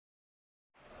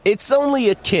It's only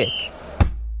a kick,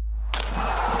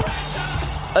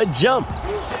 a jump,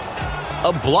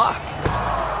 a block.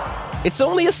 It's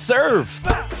only a serve.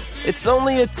 It's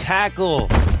only a tackle,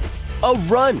 a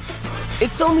run.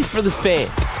 It's only for the fans.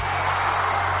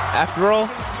 After all,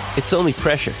 it's only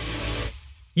pressure.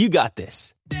 You got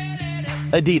this.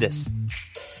 Adidas.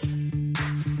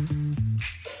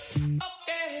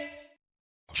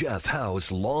 Jeff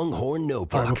Howe's Longhorn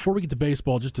Notebook. All right, before we get to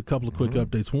baseball, just a couple of quick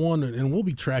updates. One, and we'll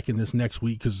be tracking this next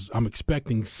week because I'm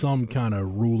expecting some kind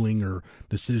of ruling or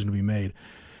decision to be made.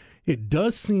 It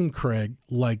does seem, Craig,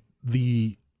 like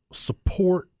the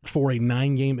support for a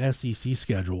 9-game SEC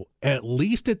schedule, at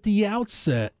least at the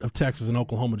outset of Texas and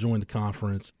Oklahoma joining the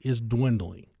conference, is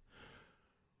dwindling.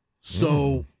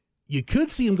 So you could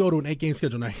see them go to an 8-game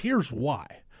schedule. Now, here's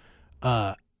why.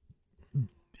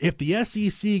 If the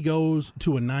SEC goes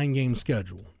to a 9-game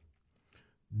schedule,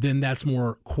 then that's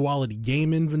more quality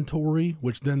game inventory,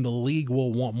 which then the league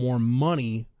will want more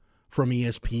money from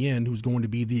ESPN, who's going to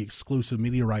be the exclusive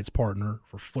media rights partner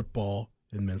for football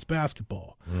and men's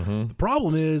basketball. The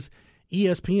problem is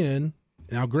ESPN,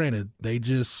 now granted,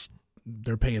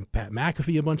 they're paying Pat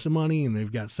McAfee a bunch of money, and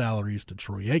they've got salaries to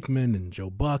Troy Aikman and Joe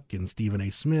Buck and Stephen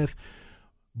A. Smith.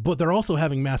 But they're also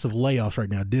having massive layoffs right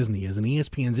now, Disney is, and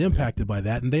ESPN's impacted by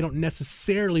that, and they don't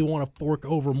necessarily want to fork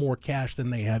over more cash than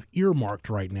they have earmarked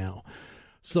right now.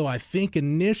 So I think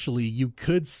initially you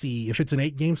could see, if it's an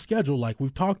 8-game schedule like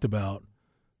we've talked about,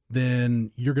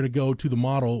 then you're going to go to the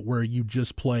model where you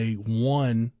just play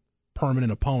one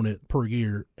permanent opponent per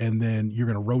year, and then you're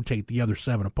going to rotate the other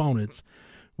 7 opponents,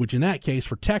 which in that case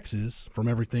for Texas, from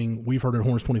everything we've heard at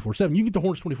Horns 24/7, you get to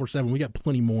Horns 24/7, we got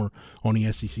plenty more on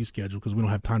the SEC schedule because we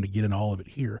don't have time to get into all of it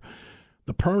here.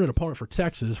 The permanent opponent for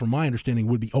Texas, from my understanding,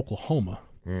 would be Oklahoma,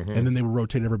 and then they would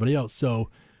rotate everybody else. So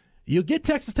you'll get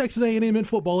Texas A&M in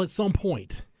football at some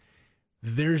point.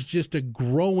 There's just a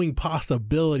growing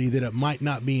possibility that it might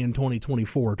not be in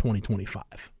 2024 or 2025.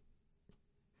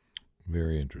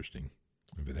 Very interesting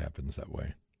if it happens that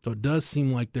way. So it does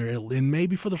seem like and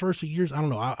maybe for the first few years, I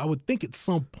don't know. I would think at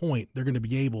some point they're going to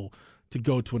be able to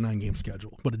go to a 9-game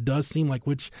schedule. But it does seem like,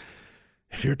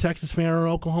 if you're a Texas fan or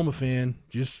an Oklahoma fan,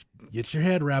 just get your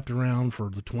head wrapped around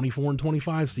for the 24 and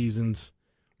 25 seasons.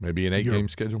 Maybe an 8-game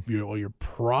schedule? You're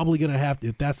probably going to have to,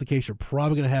 if that's the case, you're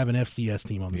probably going to have an FCS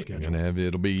team on the schedule.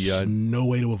 It'll be There's no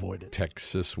way to avoid it.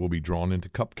 Texas will be drawn into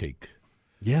cupcake.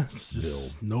 Yeah, it's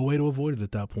just no way to avoid it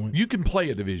at that point. You can play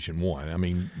a Division I. I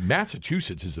mean,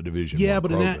 Massachusetts is a Division I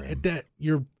but program. at that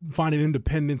you're finding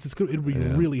independence. It'll be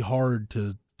really hard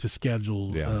to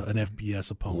schedule an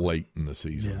FBS opponent late in the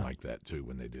season like that too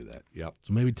when they do that. Yep.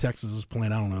 So maybe Texas is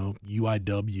playing, I don't know,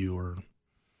 UIW or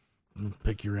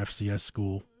pick your FCS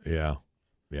school. Yeah,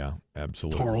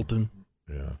 absolutely. Tarleton.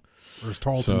 Yeah. Or is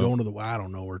Tarleton going to I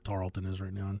don't know where Tarleton is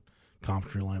right now in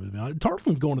Conference Line.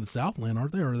 Tarleton's going to the Southland,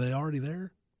 aren't they? Or are they already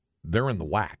there? They're in the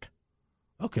WAC.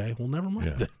 Okay, well, never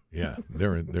mind. Yeah,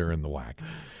 they're in the WAC.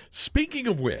 Speaking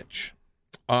of which,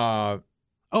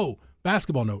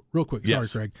 basketball note, real quick. Sorry,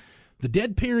 Craig. The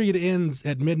dead period ends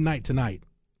at midnight tonight.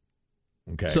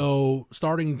 Okay. So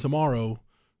starting tomorrow,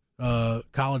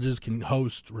 colleges can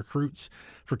host recruits.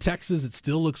 For Texas, it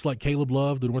still looks like Caleb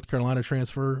Love, the North Carolina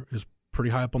transfer, is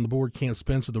pretty high up on the board. Cam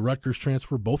Spencer, the Rutgers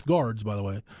transfer, both guards, by the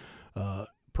way,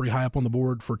 pretty high up on the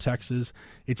board for Texas.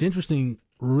 It's interesting.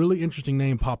 Really interesting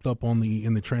name popped up in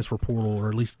the transfer portal, or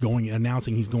at least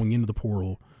announcing he's going into the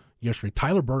portal yesterday.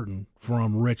 Tyler Burton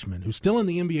from Richmond, who's still in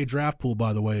the NBA draft pool,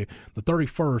 by the way. The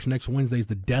 31st, next Wednesday, is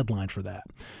the deadline for that.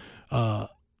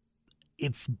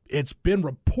 It's been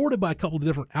reported by a couple of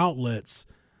different outlets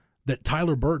that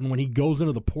Tyler Burton, when he goes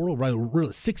into the portal, right,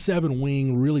 really 6'7"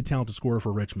 wing, really talented scorer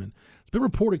for Richmond. It's been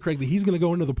reported, Craig, that he's going to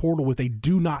go into the portal with a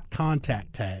do not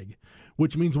contact tag,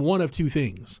 which means one of two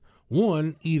things.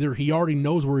 One, either he already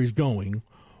knows where he's going,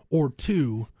 or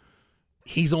two,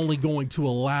 he only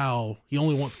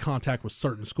wants contact with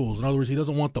certain schools. In other words, he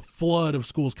doesn't want the flood of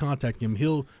schools contacting him.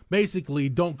 He'll basically,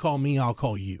 don't call me, I'll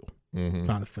call you,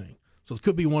 kind of thing. So it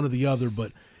could be one or the other,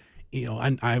 but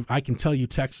I can tell you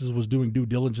Texas was doing due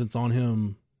diligence on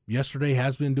him yesterday,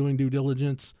 has been doing due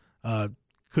diligence.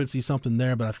 Could see something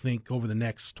there, but I think over the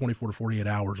next 24 to 48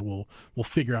 hours, we'll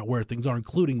figure out where things are,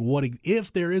 including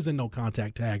if there is a no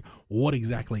contact tag, what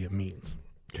exactly it means.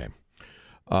 Okay.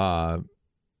 So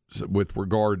with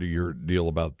regard to your deal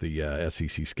about the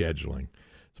SEC scheduling,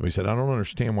 somebody said, I don't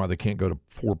understand why they can't go to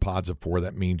 4 pods of 4.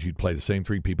 That means you'd play the same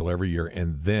 3 people every year,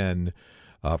 and then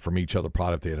from each other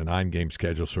pod, if they had a 9-game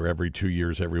schedule, so every 2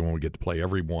 years everyone would get to play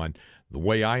everyone. The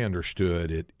way I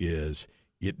understood it is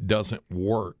it doesn't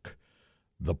work,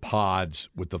 the pods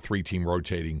with the 3-team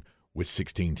rotating with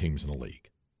 16 teams in the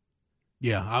league.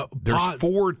 Yeah. There's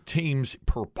 4 teams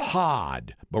per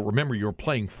pod, but remember, you're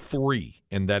playing 3,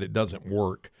 and that it doesn't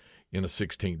work in a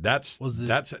 16. That's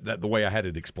the way I had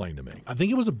it explained to me. I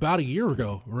think it was about a year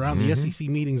ago, around the SEC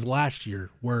meetings last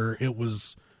year, where it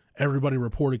was everybody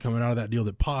reported coming out of that deal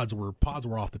that pods were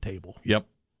off the table. Yep,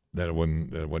 that it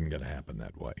wasn't going to happen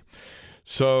that way.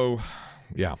 So,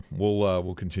 yeah,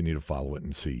 we'll continue to follow it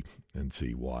and see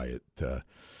why it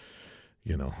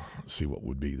see what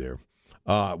would be there.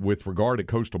 With regard to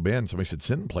Coastal Bend, somebody said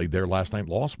Sinton played there last night,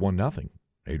 lost 1-0.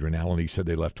 Adrian Allen, he said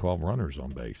they left 12 runners on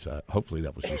base. Hopefully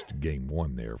that was just game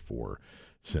 1 there for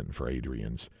Sinton, for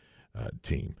Adrian's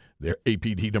team. Their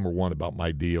APD number 1 about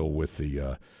my deal with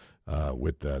the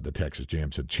Texas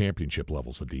Jam said championship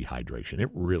levels of dehydration. It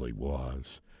really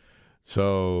was.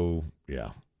 So, yeah.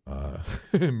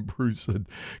 And Bruce said,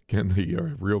 can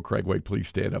the real Craig Way please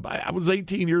stand up? I was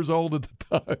 18 years old at the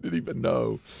time. I didn't even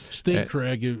know.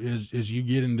 Craig, as you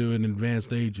get into an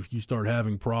advanced age, if you start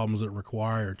having problems that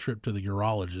require a trip to the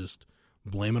urologist,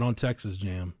 blame it on Texas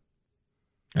Jam.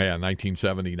 Yeah,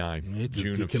 1979,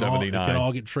 June of 79.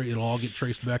 It'll all get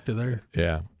traced back to there.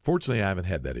 Yeah. Fortunately, I haven't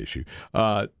had that issue.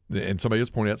 And somebody else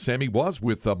pointed out, Sammy was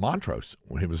with Montrose.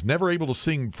 He was never able to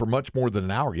sing for much more than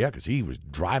an hour. Yeah, because he was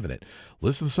driving it.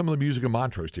 Listen to some of the music of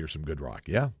Montrose to hear some good rock.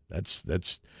 Yeah,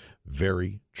 that's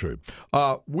very true.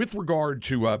 With regard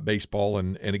to baseball,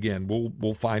 and again,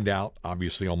 we'll find out,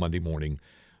 obviously, on Monday morning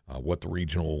what the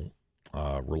regional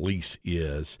release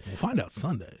is. We'll find out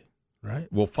Sunday. Right.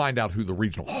 We'll find out who the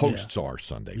regional hosts are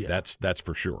Sunday. Yeah. That's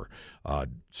for sure.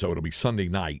 So it'll be Sunday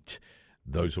night.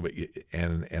 Those will be,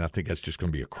 and I think that's just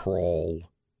going to be a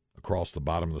crawl across the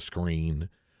bottom of the screen,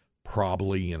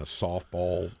 probably in a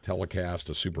softball telecast,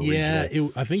 a super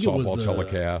regional. I think softball it was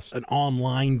telecast, an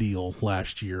online deal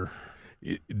last year.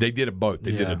 They did it both.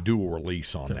 They did a dual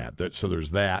release on that. So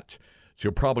there's that. So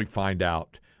you'll probably find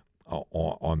out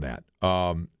on that.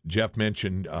 Jeff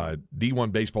mentioned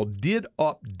D1 Baseball did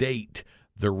update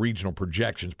their regional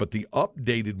projections, but the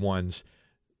updated ones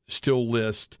still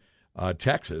list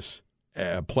Texas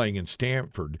playing in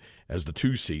Stanford as the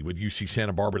 2 seed, with UC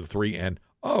Santa Barbara the 3, and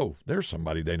there's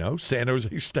somebody they know, San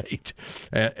Jose State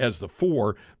as the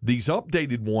 4. These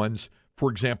updated ones, for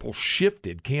example,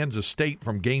 shifted Kansas State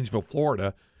from Gainesville,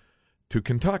 Florida to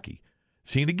Kentucky.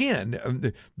 See, and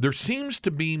again, there seems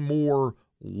to be more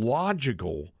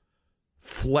logical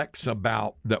flexing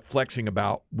about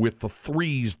with the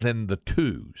 3s than the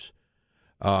 2s.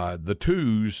 The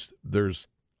 2s, there's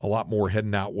a lot more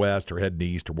heading out west or heading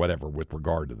east or whatever with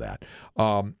regard to that.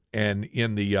 And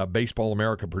in the Baseball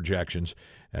America projections,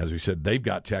 as we said, they've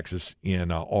got Texas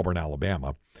in Auburn,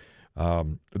 Alabama.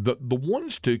 The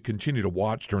ones to continue to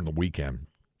watch during the weekend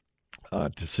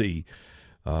to see,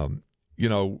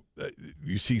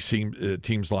 you see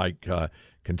teams like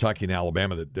Kentucky and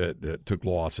Alabama that took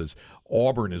losses.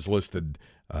 Auburn is listed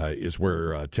is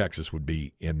where Texas would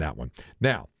be in that one.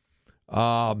 Now,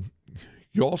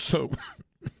 you also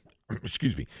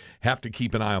have to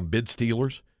keep an eye on bid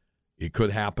stealers. It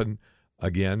could happen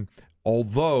again,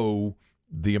 although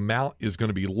the amount is going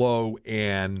to be low,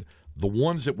 and the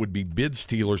ones that would be bid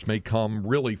stealers may come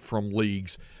really from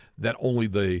leagues that only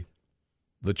the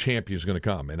champion is going to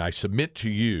come. And I submit to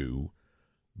you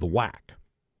the WAC.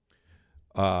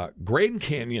 Grand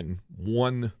Canyon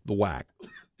won the WAC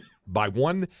by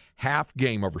 1/2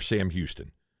 game over Sam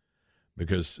Houston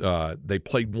because they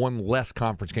played one less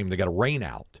conference game. They got a rain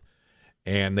out,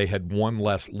 and they had one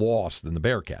less loss than the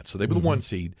Bearcats. So they were the 1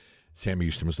 seed. Sam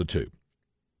Houston was the 2.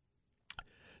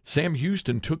 Sam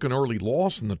Houston took an early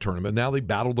loss in the tournament. Now they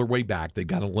battled their way back. They've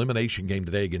got an elimination game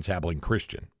today against Abilene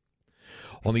Christian.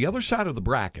 On the other side of the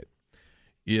bracket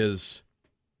is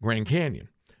Grand Canyon.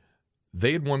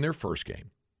 They had won their first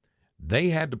game. They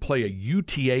had to play a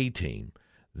UTA team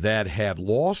that had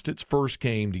lost its first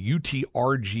game to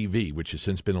UTRGV, which has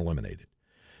since been eliminated.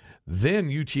 Then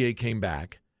UTA came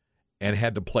back and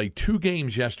had to play 2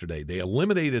 games yesterday. They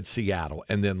eliminated Seattle,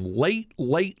 and then late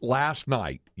last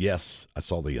night, yes, I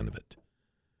saw the end of it,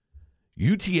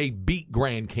 UTA beat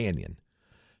Grand Canyon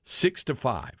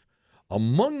 6-5.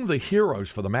 Among the heroes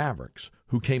for the Mavericks,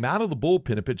 who came out of the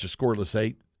bullpen and pitched a scoreless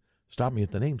 8, stop me if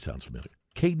the name sounds familiar,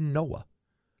 Caden Noah,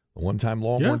 the one-time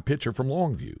Longhorn pitcher from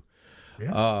Longview.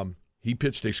 Yeah. He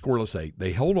pitched a scoreless 8.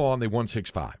 They held on. They won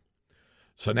 6-5.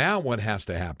 So now what has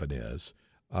to happen is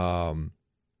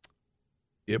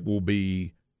it will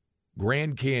be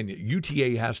Grand Canyon.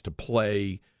 UTA has to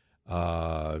play,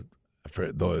 I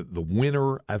for the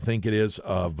winner, I think it is,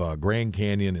 of Grand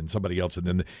Canyon and somebody else,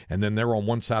 and then they're on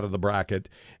one side of the bracket,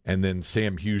 and then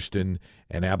Sam Houston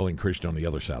and Abilene Christian on the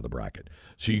other side of the bracket.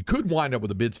 So you could wind up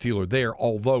with a bid stealer there,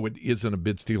 although it isn't a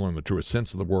bid stealer in the truest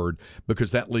sense of the word,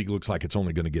 because that league looks like it's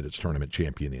only going to get its tournament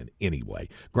champion in anyway.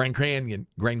 Grand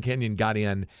Canyon got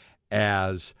in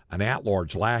as an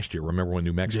at-large last year. Remember when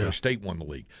New Mexico State won the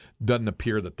league? Doesn't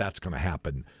appear that that's going to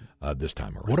happen this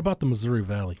time around. What about the Missouri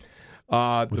Valley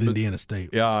with Indiana State?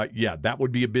 Yeah, that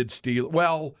would be a bid steal.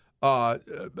 Well,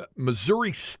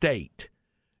 Missouri State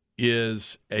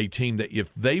is a team that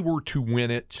if they were to win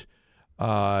it,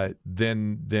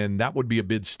 then that would be a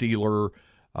bid stealer.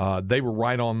 They were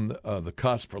right on the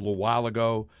cusp for a little while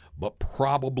ago, but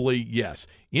probably, yes.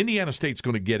 Indiana State's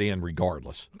going to get in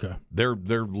regardless. Okay. They're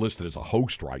listed as a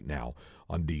host right now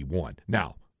on D1.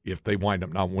 Now, if they wind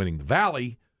up not winning the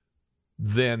Valley,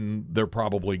 then they're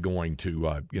probably going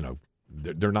to,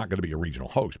 they're not going to be a regional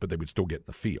host, but they would still get in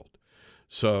the field.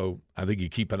 So I think you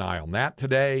keep an eye on that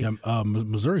today. Yeah,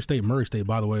 Missouri State, Murray State,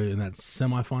 by the way, in that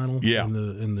semifinal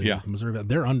in the Missouri Valley,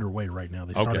 they're underway right now.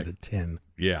 They started at 10.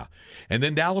 Yeah. And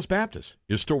then Dallas Baptist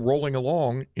is still rolling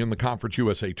along in the Conference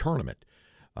USA tournament.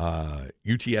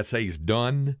 UTSA is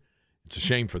done. It's a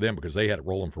shame for them because they had it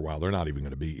rolling for a while. They're not even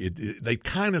going to be. They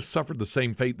kind of suffered the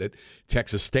same fate that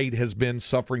Texas State has been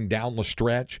suffering down the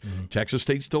stretch. Mm-hmm. Texas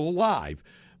State's still alive,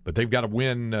 but they've got to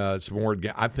win some more.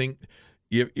 I think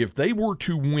if they were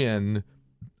to win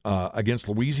against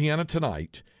Louisiana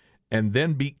tonight and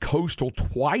then beat Coastal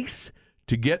twice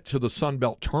to get to the Sun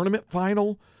Belt tournament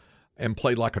final and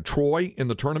play like a Troy in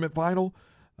the tournament final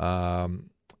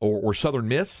or Southern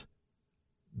Miss,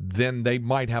 then they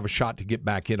might have a shot to get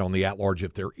back in on the at-large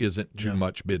if there isn't too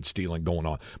much bid stealing going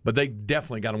on. But they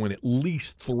definitely got to win at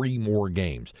least 3 more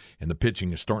games, and the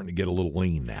pitching is starting to get a little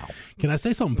lean now. Can I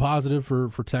say something positive for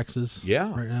Texas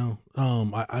right now?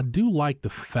 I do like the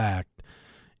fact,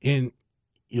 and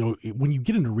when you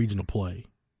get into regional play,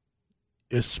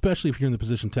 especially if you're in the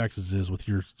position Texas is with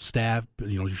your staff,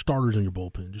 your starters and your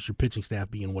bullpen, just your pitching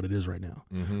staff being what it is right now,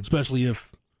 especially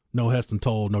if no Heston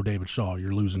Toll, no David Shaw.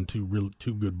 You're losing two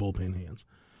good bullpen hands.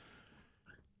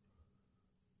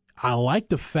 I like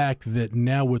the fact that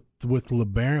now with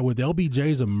LeBaron, with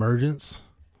LBJ's emergence,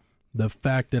 the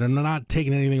fact that I'm not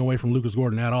taking anything away from Lucas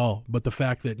Gordon at all, but the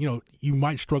fact that you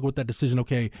might struggle with that decision.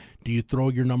 Okay, do you throw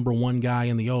your number 1 guy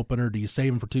in the opener? Do you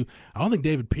save him for 2? I don't think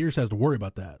David Pierce has to worry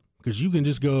about that because you can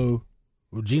just go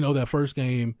with Gino that first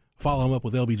game. Follow him up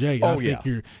with LBJ. I think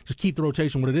you're just keep the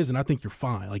rotation what it is, and I think you're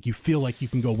fine. Like you feel like you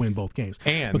can go win both games.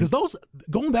 And because those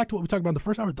going back to what we talked about in the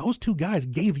first hour, those 2 guys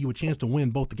gave you a chance to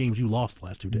win both the games you lost the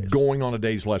last 2 days. Going on a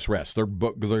day's less rest. They're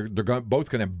both going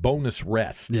to have bonus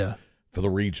rest. For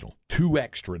the regional, 2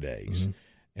 extra days,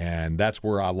 and that's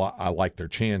where I like their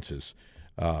chances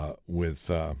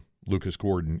with Lucas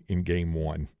Gordon in Game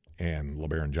 1. And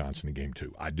LeBaron Johnson in Game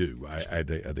 2. I do. I think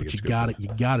it's good. You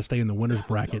got to stay in the winner's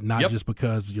bracket, not just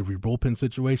because of your bullpen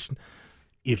situation.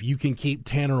 If you can keep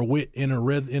Tanner Witt in a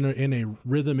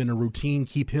rhythm, in a routine,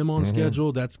 keep him on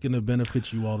schedule, that's going to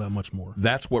benefit you all that much more.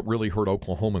 That's what really hurt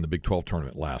Oklahoma in the Big 12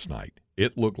 tournament last night.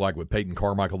 It looked like with Peyton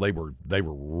Carmichael, they were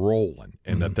rolling,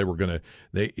 and that they were going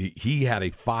to. He had a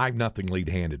 5-0 lead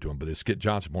handed to him, but as Skip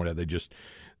Johnson pointed out,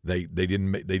 They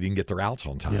didn't get their outs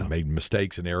on time. Made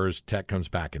mistakes and errors. Tech comes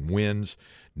back and wins.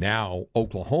 Now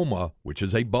Oklahoma, which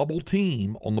is a bubble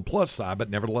team on the plus side,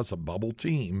 but nevertheless a bubble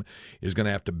team, is going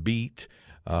to have to beat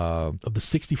of the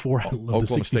 64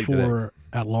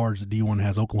 at large. The D1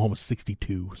 has Oklahoma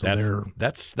 62. So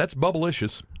that's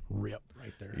bubble-licious. Yep,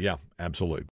 right there. Yeah, absolutely.